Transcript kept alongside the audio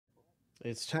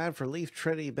It's time for Leaf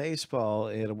Trinity Baseball,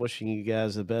 and I'm wishing you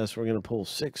guys the best. We're going to pull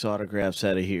 6 autographs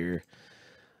out of here.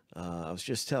 I was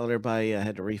just telling everybody I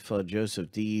had to refund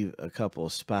Joseph D a couple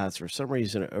of spots. For some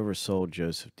reason, I oversold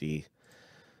Joseph D.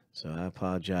 So I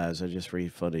apologize. I just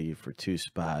refunded you for 2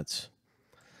 spots.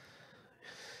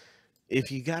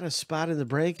 If you got a spot in the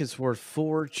break, it's worth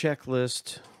 4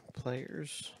 checklist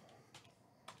players.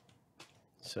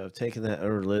 So I've taken that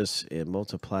other list and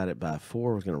multiplied it by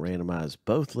 4. We're going to randomize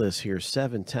both lists here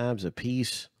 7 times a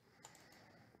piece.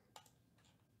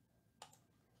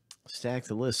 Stack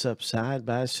the lists up side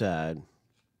by side.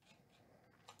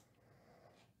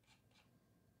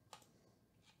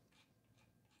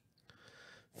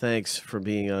 Thanks for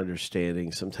being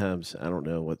understanding. Sometimes I don't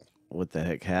know what the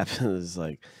heck happens.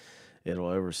 Like it'll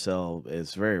oversell.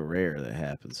 It's very rare that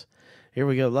happens. Here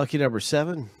we go. Lucky number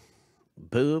 7.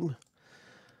 Boom.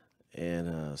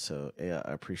 And so yeah,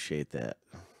 I appreciate that.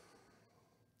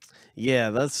 Yeah,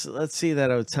 let's see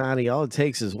that Ohtani. All it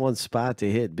takes is one spot to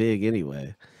hit big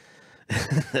anyway.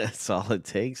 That's all it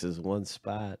takes is one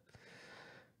spot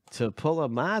to pull a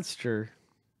monster.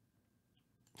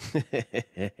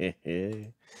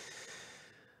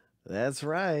 That's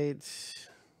right.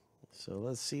 So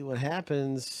let's see what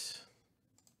happens.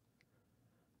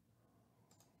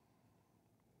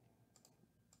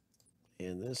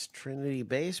 In this Trinity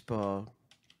baseball.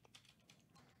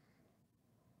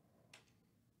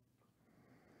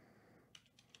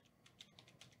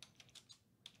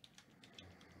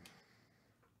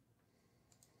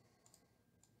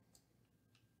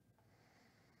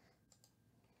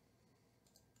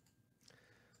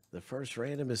 The first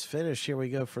random is finished. Here we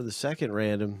go for the second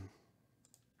random.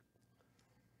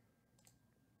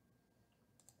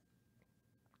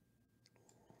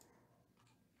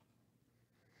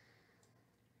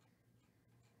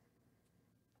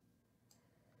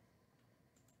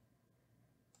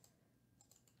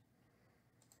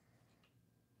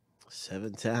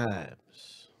 Seven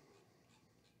times.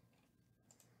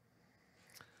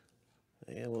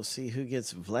 And we'll see who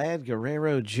gets Vlad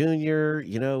Guerrero Jr.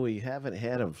 You know, we haven't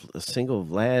had a single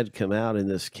Vlad come out in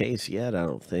this case yet, I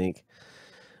don't think.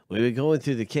 We've been going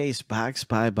through the case box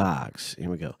by box. Here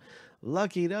we go.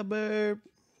 Lucky number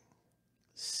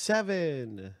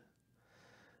 7.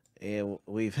 And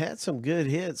we've had some good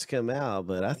hits come out,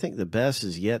 but I think the best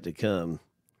is yet to come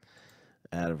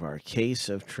out of our case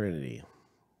of Trinity.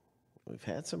 We've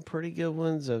had some pretty good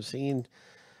ones. I've seen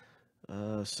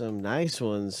some nice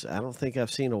ones. I don't think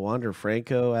I've seen a Wander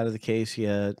Franco out of the case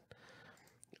yet.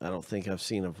 I don't think I've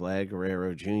seen a Vlad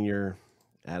Guerrero Jr.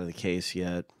 out of the case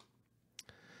yet.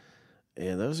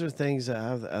 And those are things that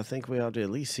I think we ought to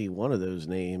at least see one of those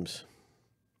names.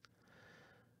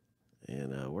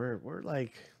 And we're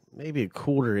like maybe a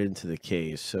quarter into the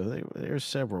case, so there's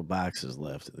several boxes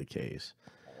left in the case.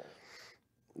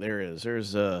 There is.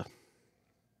 There's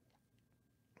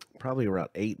probably around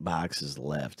 8 boxes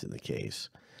left in the case.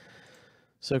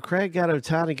 So Craig got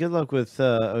Ohtani. Good luck with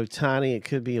Ohtani. It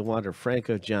could be a Wander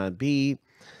Franco, John B.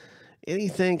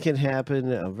 Anything can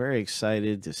happen. I'm very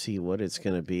excited to see what it's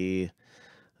going to be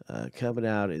coming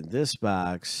out in this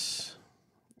box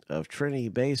of Trinity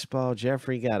Baseball.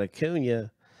 Jeffrey got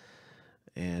Acuna.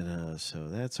 And so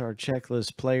that's our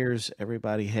checklist players.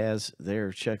 Everybody has their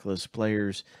checklist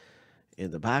players in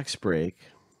the box break.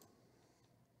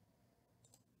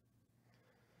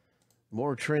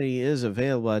 More Trinity is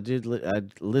available. I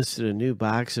listed a new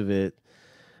box of it.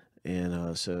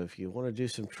 And so if you want to do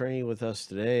some Trinity with us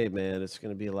today, man, it's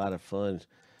going to be a lot of fun.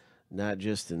 Not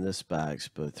just in this box,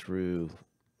 but through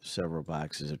several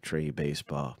boxes of Trinity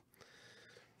Baseball.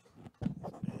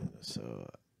 And so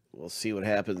we'll see what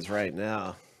happens right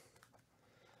now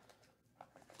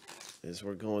as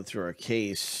we're going through our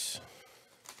case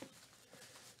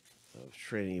of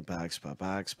Trinity box by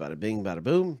box. Bada bing, bada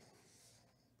boom.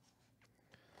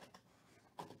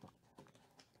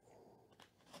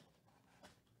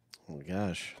 Oh my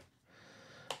gosh.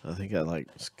 I think I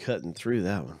was cutting through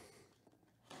that one.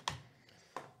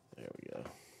 There we go.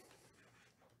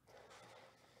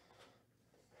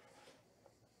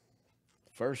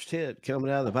 First hit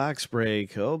coming out of the box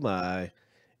break. Oh my.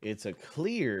 It's a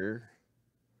clear.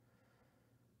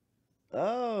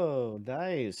 Oh,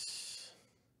 nice.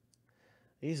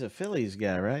 He's a Phillies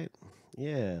guy, right?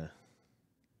 Yeah.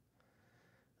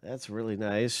 That's really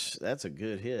nice. That's a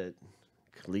good hit.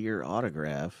 Clear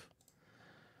autograph.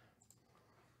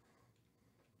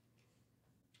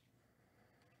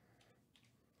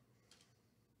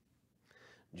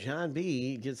 John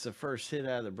B gets the first hit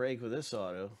out of the break with this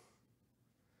auto.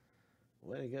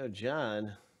 Way to go,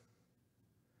 John.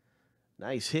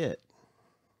 Nice hit.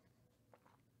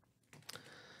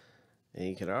 And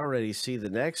you can already see the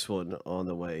next one on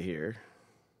the way here.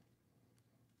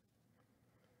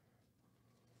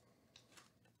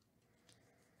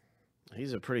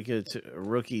 He's a pretty good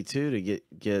rookie, too, to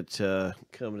get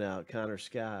coming out. Connor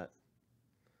Scott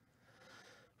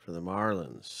for the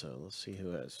Marlins. So let's see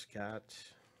who has Scott.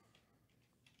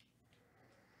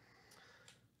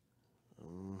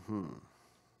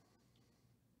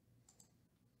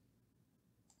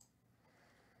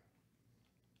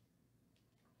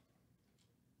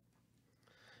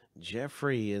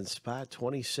 Jeffrey in spot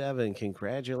 27.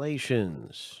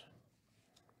 Congratulations.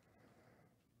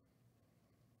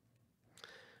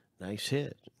 Nice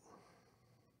hit.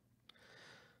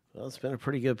 Well, it's been a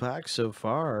pretty good box so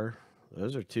far.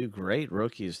 Those are two great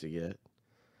rookies to get.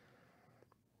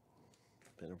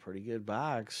 Been a pretty good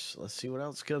box. Let's see what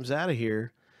else comes out of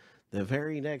here. The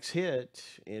very next hit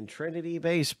in Trinity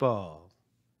Baseball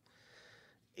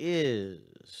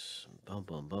is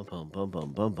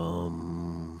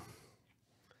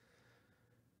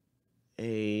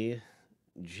a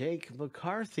Jake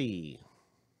McCarthy.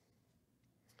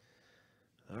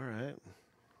 All right.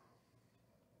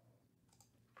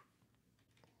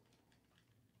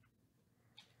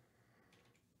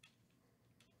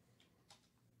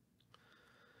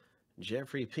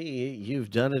 Jeffrey P., you've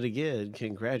done it again.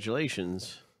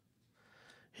 Congratulations.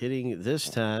 Hitting this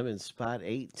time in spot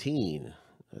 18.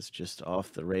 That's just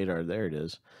off the radar. There it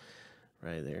is.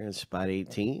 Right there in spot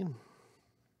 18.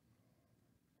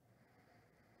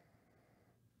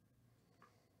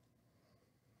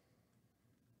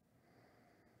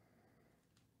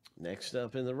 Next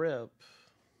up in the rip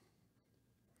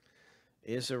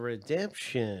is a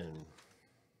redemption.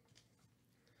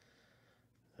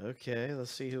 Okay, let's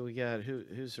see who we got.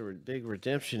 Who's a big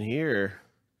redemption here?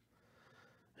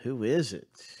 Who is it?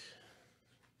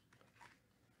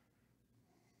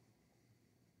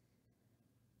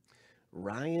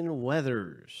 Ryan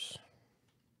Weathers.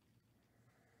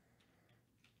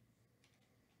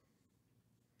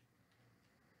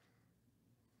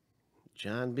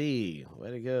 John B.,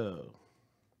 way to go.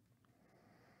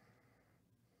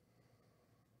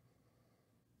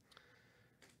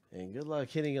 And good luck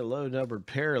hitting a low-numbered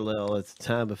parallel at the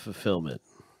time of fulfillment.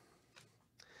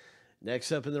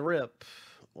 Next up in the rip,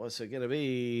 what's it going to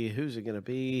be? Who's it going to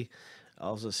be? I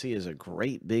also see is a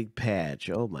great big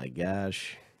patch. Oh, my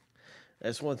gosh.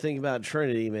 That's one thing about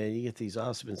Trinity, man. You get these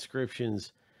awesome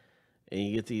inscriptions, and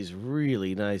you get these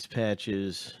really nice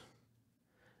patches.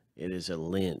 It is a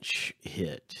Lynch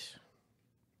hit.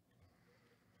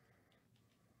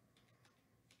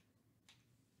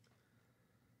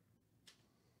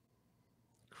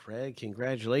 Craig,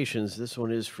 congratulations. This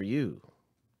one is for you.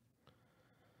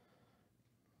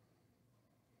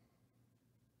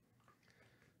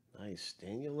 Nice.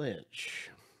 Daniel Lynch.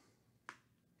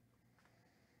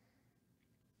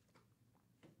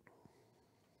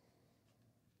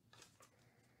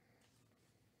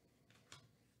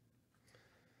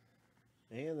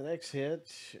 And the next hit.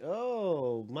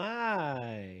 Oh,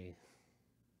 my.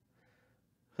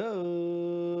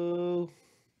 Ho.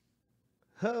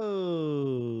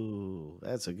 Ho.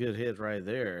 That's a good hit right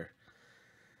there.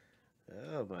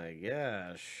 Oh, my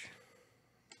gosh.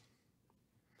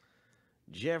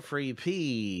 Jeffrey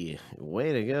P.,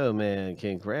 way to go, man.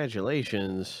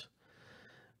 Congratulations.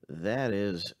 That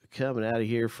is coming out of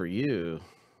here for you.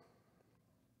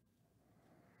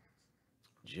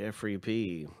 Jeffrey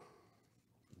P.,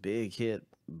 Big Hit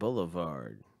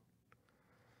Boulevard.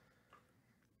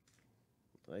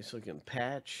 Nice looking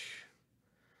patch.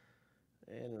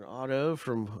 And an auto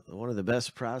from one of the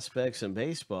best prospects in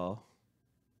baseball.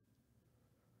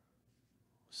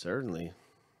 Certainly.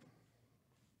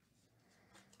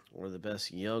 One of the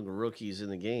best young rookies in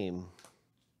the game.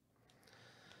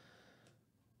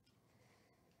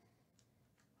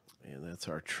 And that's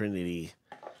our Trinity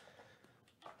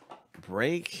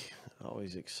break.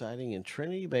 Always exciting in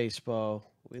Trinity baseball.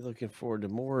 We're looking forward to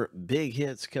more big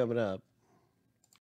hits coming up.